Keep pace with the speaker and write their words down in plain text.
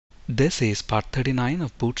This is part 39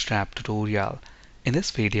 of Bootstrap tutorial. In this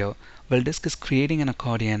video, we'll discuss creating an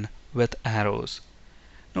accordion with arrows.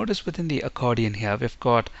 Notice within the accordion here, we've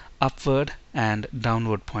got upward and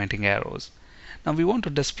downward pointing arrows. Now we want to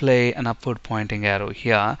display an upward pointing arrow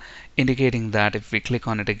here, indicating that if we click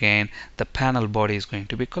on it again, the panel body is going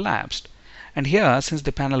to be collapsed. And here, since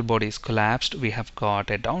the panel body is collapsed, we have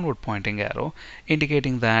got a downward pointing arrow,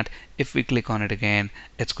 indicating that if we click on it again,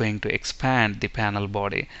 it's going to expand the panel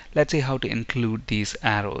body. Let's see how to include these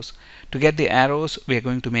arrows. To get the arrows, we are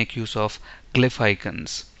going to make use of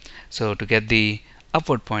glyphicons. So to get the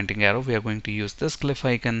upward pointing arrow, we are going to use this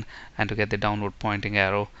glyphicon, and to get the downward pointing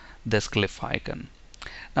arrow, this glyphicon.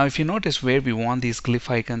 Now if you notice where we want these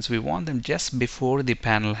glyphicons, we want them just before the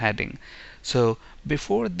panel heading. So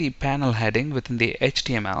before the panel heading within the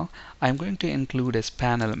HTML, I'm going to include a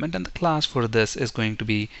span element, and the class for this is going to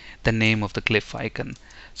be the name of the glyphicon.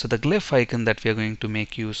 So the glyphicon that we are going to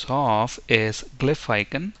make use of is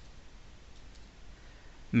glyphicon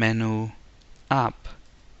menu up.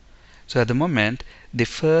 So at the moment, the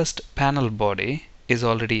first panel body is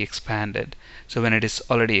already expanded. So when it is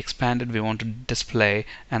already expanded, we want to display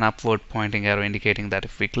an upward pointing arrow, indicating that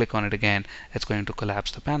if we click on it again, it's going to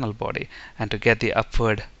collapse the panel body. And to get the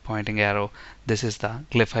upward pointing arrow, this is the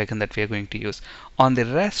glyphicon that we are going to use. On the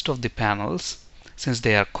rest of the panels, since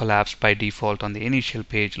they are collapsed by default on the initial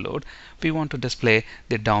page load, we want to display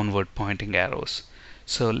the downward pointing arrows.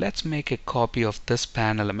 So let's make a copy of this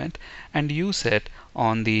span element and use it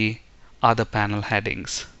on the other panel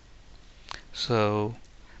headings. So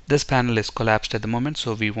this panel is collapsed at the moment,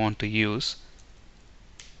 so we want to use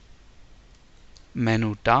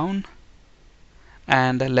menu down,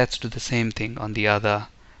 and let's do the same thing on the other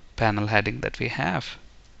panel heading that we have.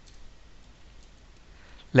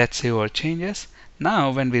 Let's save our changes.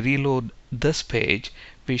 Now when we reload this page,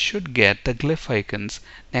 we should get the glyphicons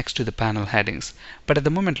next to the panel headings. But at the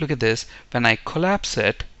moment, look at this, when I collapse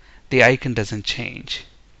it, the icon doesn't change.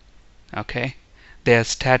 Okay, they are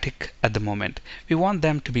static at the moment. We want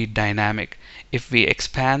them to be dynamic. If we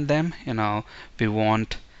expand them, we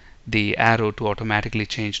want the arrow to automatically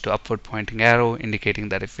change to upward pointing arrow, indicating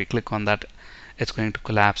that if we click on that, it's going to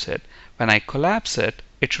collapse it. When I collapse it,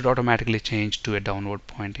 it should automatically change to a downward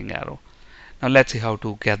pointing arrow. Now let's see how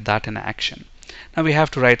to get that in action. Now we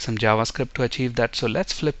have to write some JavaScript to achieve that. So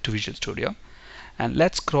let's flip to Visual Studio and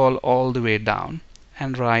let's scroll all the way down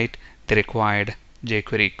and write the required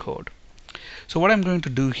jQuery code. So what I'm going to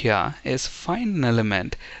do here is find an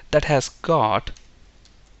element that has got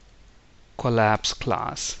collapse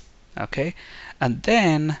class, okay, and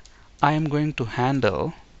then I am going to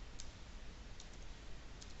handle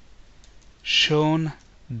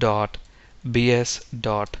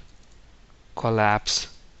shown.bs.collapse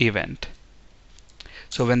event.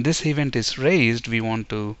 So when this event is raised, we want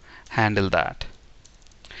to handle that.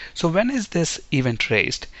 So when is this event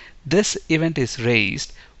raised? This event is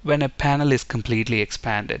raised when a panel is completely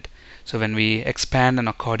expanded. So when we expand an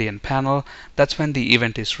accordion panel, that's when the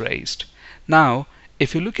event is raised. Now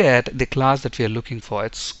if you look at the class that we are looking for,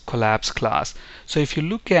 it's collapse class. So if you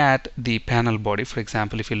look at the panel body, for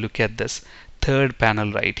example, if you look at this third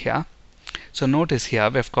panel right here, so notice here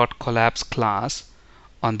we've got collapse class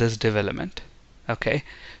on this div element. Okay,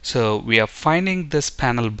 so we are finding this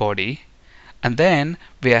panel body, and then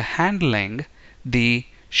we are handling the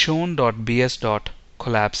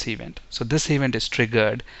shown.bs.collapse event. So this event is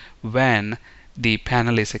triggered when the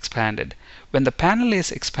panel is expanded. When the panel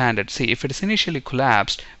is expanded, see, if it is initially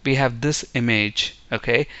collapsed, we have this image,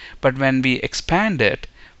 okay, but when we expand it,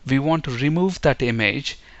 we want to remove that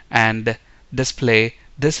image and display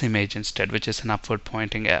this image instead, which is an upward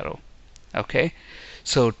pointing arrow. Okay,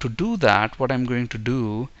 so to do that, what I'm going to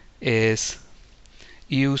do is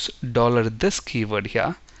use $this keyword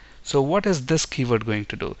here. So what is this keyword going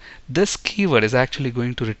to do? This keyword is actually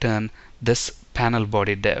going to return this panel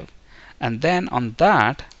body div, and then on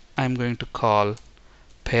that I'm going to call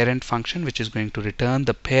parent function, which is going to return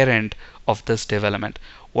the parent of this div element.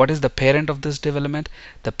 What is the parent of this div element?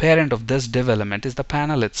 The parent of this div element is the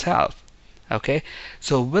panel itself. Okay,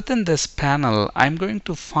 so within this panel, I'm going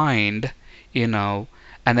to find an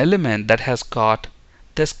element that has got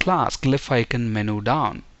this class glyphicon menu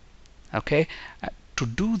down. Okay, to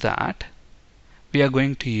do that, we are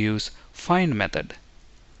going to use find method.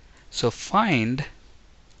 So find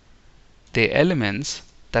the elements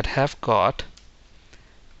that have got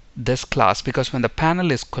this class, because when the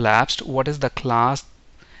panel is collapsed, what is the class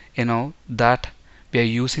that we are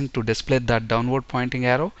using to display that downward pointing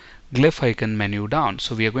arrow? Glyphicon menu down.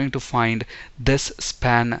 So we are going to find this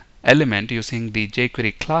span element using the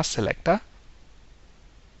jQuery class selector,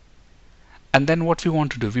 And then what we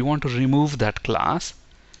want to do, we want to remove that class.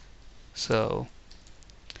 So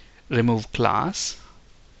remove class,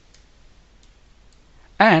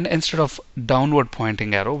 and instead of downward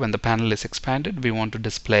pointing arrow when the panel is expanded, we want to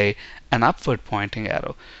display an upward pointing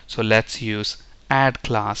arrow. So let's use add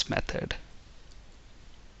class method.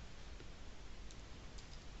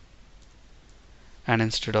 And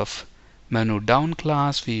instead of menu down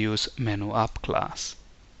class, we use menu up class.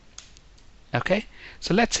 Okay,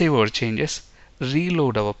 so let's save our changes,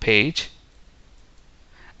 reload our page,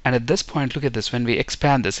 and at this point, look at this. When we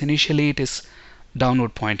expand this, initially it is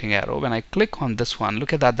downward pointing arrow. When I click on this one,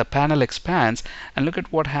 look at that, the panel expands, and look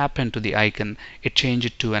at what happened to the icon. It changed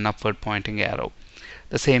it to an upward pointing arrow.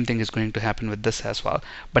 The same thing is going to happen with this as well.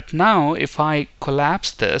 But now if I collapse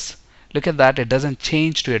this, look at that, it doesn't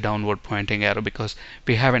change to a downward pointing arrow because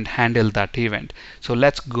we haven't handled that event. So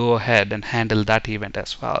let's go ahead and handle that event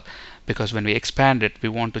as well, because when we expand it, we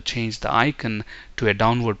want to change the icon to a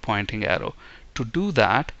downward pointing arrow. To do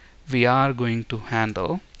that, we are going to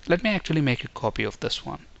handle, let me actually make a copy of this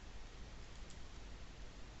one.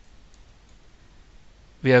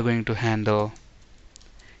 We are going to handle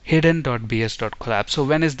hidden.bs.collapse. So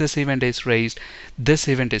when is this event is raised? This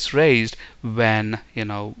event is raised when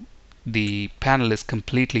the panel is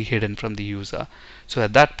completely hidden from the user. So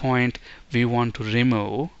at that point, we want to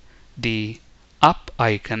remove the up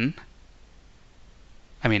icon.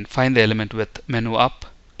 Find the element with menu up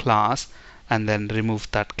class and then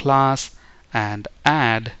remove that class and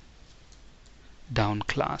add down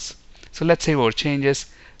class. So let's save our changes,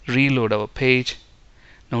 reload our page.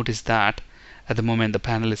 Notice that at the moment the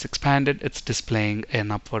panel is expanded, it's displaying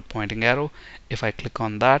an upward pointing arrow. If I click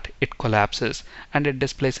on that, it collapses and it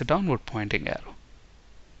displays a downward pointing arrow.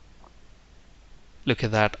 Look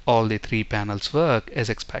at that, all the three panels work as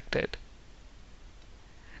expected.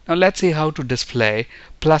 Now let's see how to display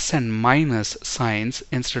plus and minus signs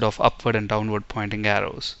instead of upward and downward pointing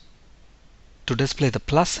arrows. To display the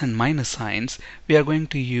plus and minus signs, we are going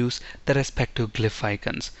to use the respective glyph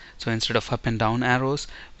icons. So instead of up and down arrows,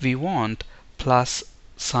 we want plus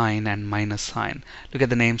sign and minus sign. Look at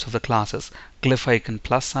the names of the classes: glyph icon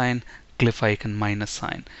plus sign, glyph icon minus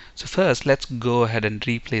sign. So first, let's go ahead and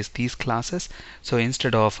replace these classes. So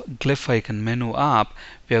instead of glyph icon menu up,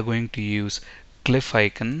 we are going to use glyph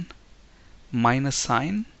icon minus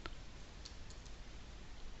sign,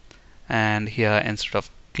 and here instead of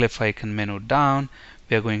glyph icon menu down,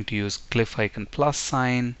 we are going to use glyph icon plus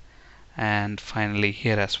sign, and finally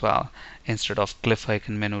here as well, instead of glyph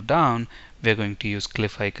icon menu down, we are going to use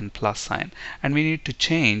glyph icon plus sign. And we need to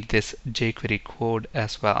change this jQuery code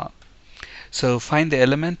as well. So find the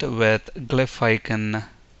element with glyph icon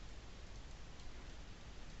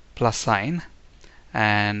plus sign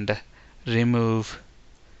and remove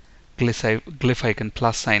glyph icon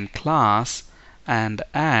plus sign class and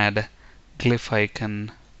add glyph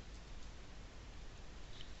icon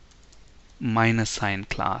minus sign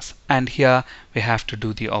class. And here we have to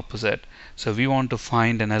do the opposite. So we want to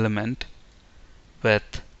find an element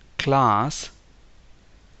with class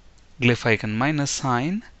glyph icon minus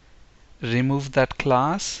sign, remove that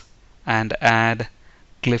class and add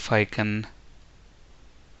glyph icon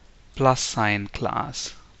plus sign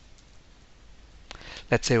class.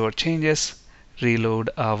 Let's save our changes, reload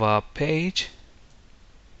our page,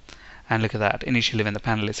 and look at that. Initially when the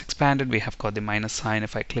panel is expanded, we have got the minus sign.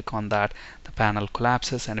 If I click on that, the panel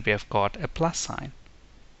collapses and we have got a plus sign.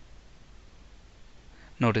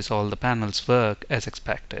 Notice all the panels work as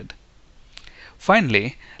expected.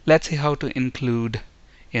 Finally, let's see how to include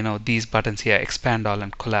these buttons here, expand all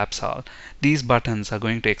and collapse all. These buttons are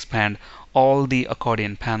going to expand all the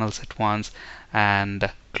accordion panels at once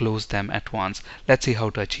and close them at once. Let's see how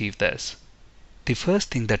to achieve this. The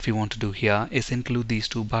first thing that we want to do here is include these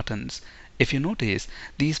two buttons. If you notice,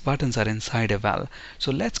 these buttons are inside a val.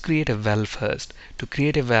 So let's create a val first. To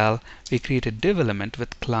create a val, we create a div element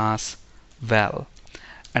with class val.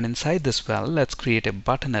 And inside this val, let's create a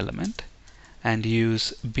button element and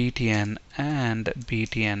use btn and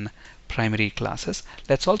btn primary classes.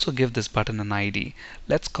 Let's also give this button an ID.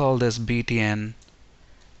 Let's call this btn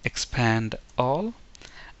expand all,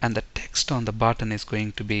 and the text on the button is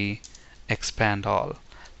going to be expand all.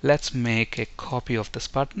 Let's make a copy of this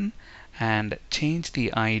button and change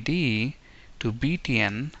the ID to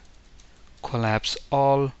btn collapse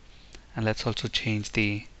all, and let's also change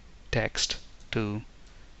the text to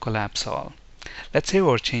collapse all. Let's save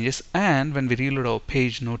our changes, and when we reload our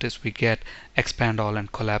page, notice we get expand all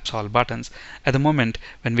and collapse all buttons. At the moment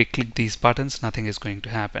when we click these buttons, nothing is going to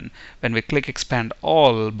happen. When we click expand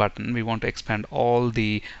all button, we want to expand all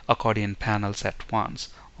the accordion panels at once.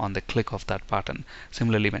 on the click of that button.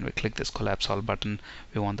 Similarly, when we click this collapse all button,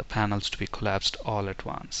 we want the panels to be collapsed all at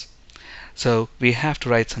once. So we have to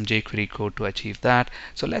write some jQuery code to achieve that.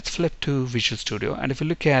 So let's flip to Visual Studio, and if you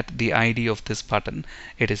look at the ID of this button,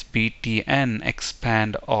 it is btn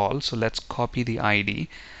expand all. So let's copy the ID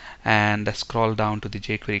and scroll down to the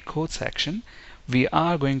jQuery code section. We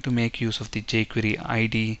are going to make use of the jQuery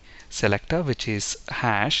ID selector, which is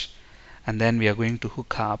hash, and then we are going to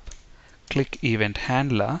hook up click event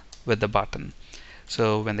handler with the button.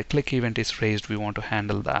 So when the click event is raised, we want to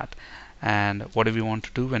handle that. And what do we want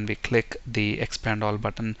to do when we click the expand all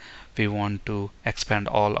button? We want to expand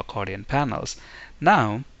all accordion panels.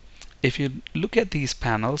 Now if you look at these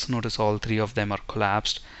panels, notice all three of them are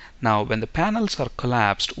collapsed. Now when the panels are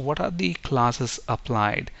collapsed, what are the classes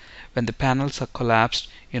applied? When the panels are collapsed,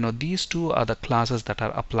 these two are the classes that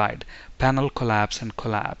are applied: panel collapse and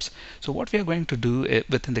collapse. So what we are going to do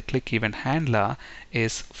within the click event handler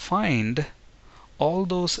is find all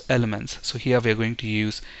those elements. So here we are going to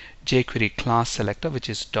use jQuery class selector, which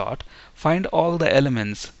is dot. Find all the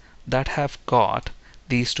elements that have got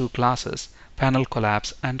these two classes, panel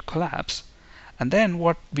collapse and collapse. And then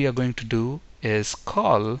what we are going to do is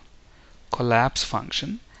call collapse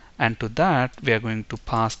function, and to that we are going to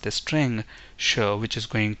pass the string show, which is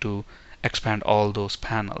going to expand all those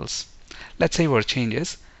panels. Let's save our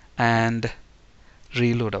changes and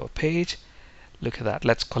reload our page. Look at that.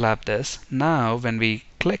 Let's collapse this. Now when we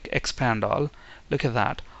click expand all, look at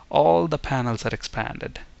that, all the panels are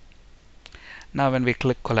expanded. Now when we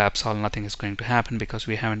click collapse all, nothing is going to happen because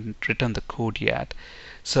we haven't written the code yet.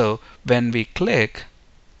 So when we click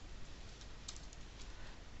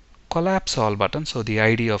collapse all button, so the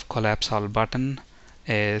ID of collapse all button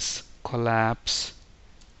is collapse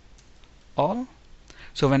all.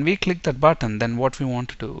 So when we click that button, then what we want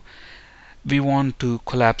to do, we want to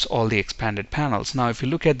collapse all the expanded panels. Now if you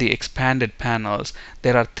look at the expanded panels,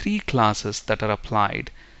 there are three classes that are applied.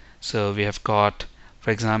 So we have got,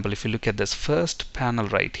 for example, if you look at this first panel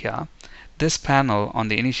right here, this panel on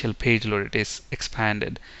the initial page load, it is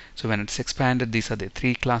expanded. So when it's expanded, these are the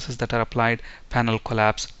three classes that are applied: panel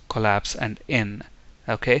collapse, collapse, and in.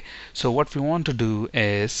 Okay, so what we want to do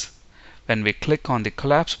is when we click on the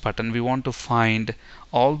collapse button, we want to find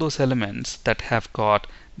all those elements that have got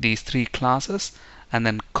these three classes and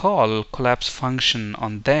then call collapse function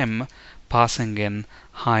on them, passing in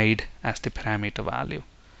hide as the parameter value.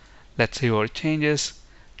 Let's see our changes,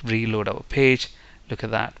 reload our page. Look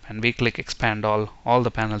at that. When we click expand all the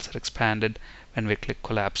panels are expanded. When we click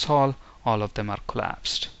collapse all of them are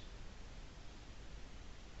collapsed.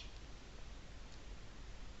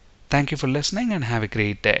 Thank you for listening and have a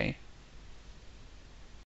great day.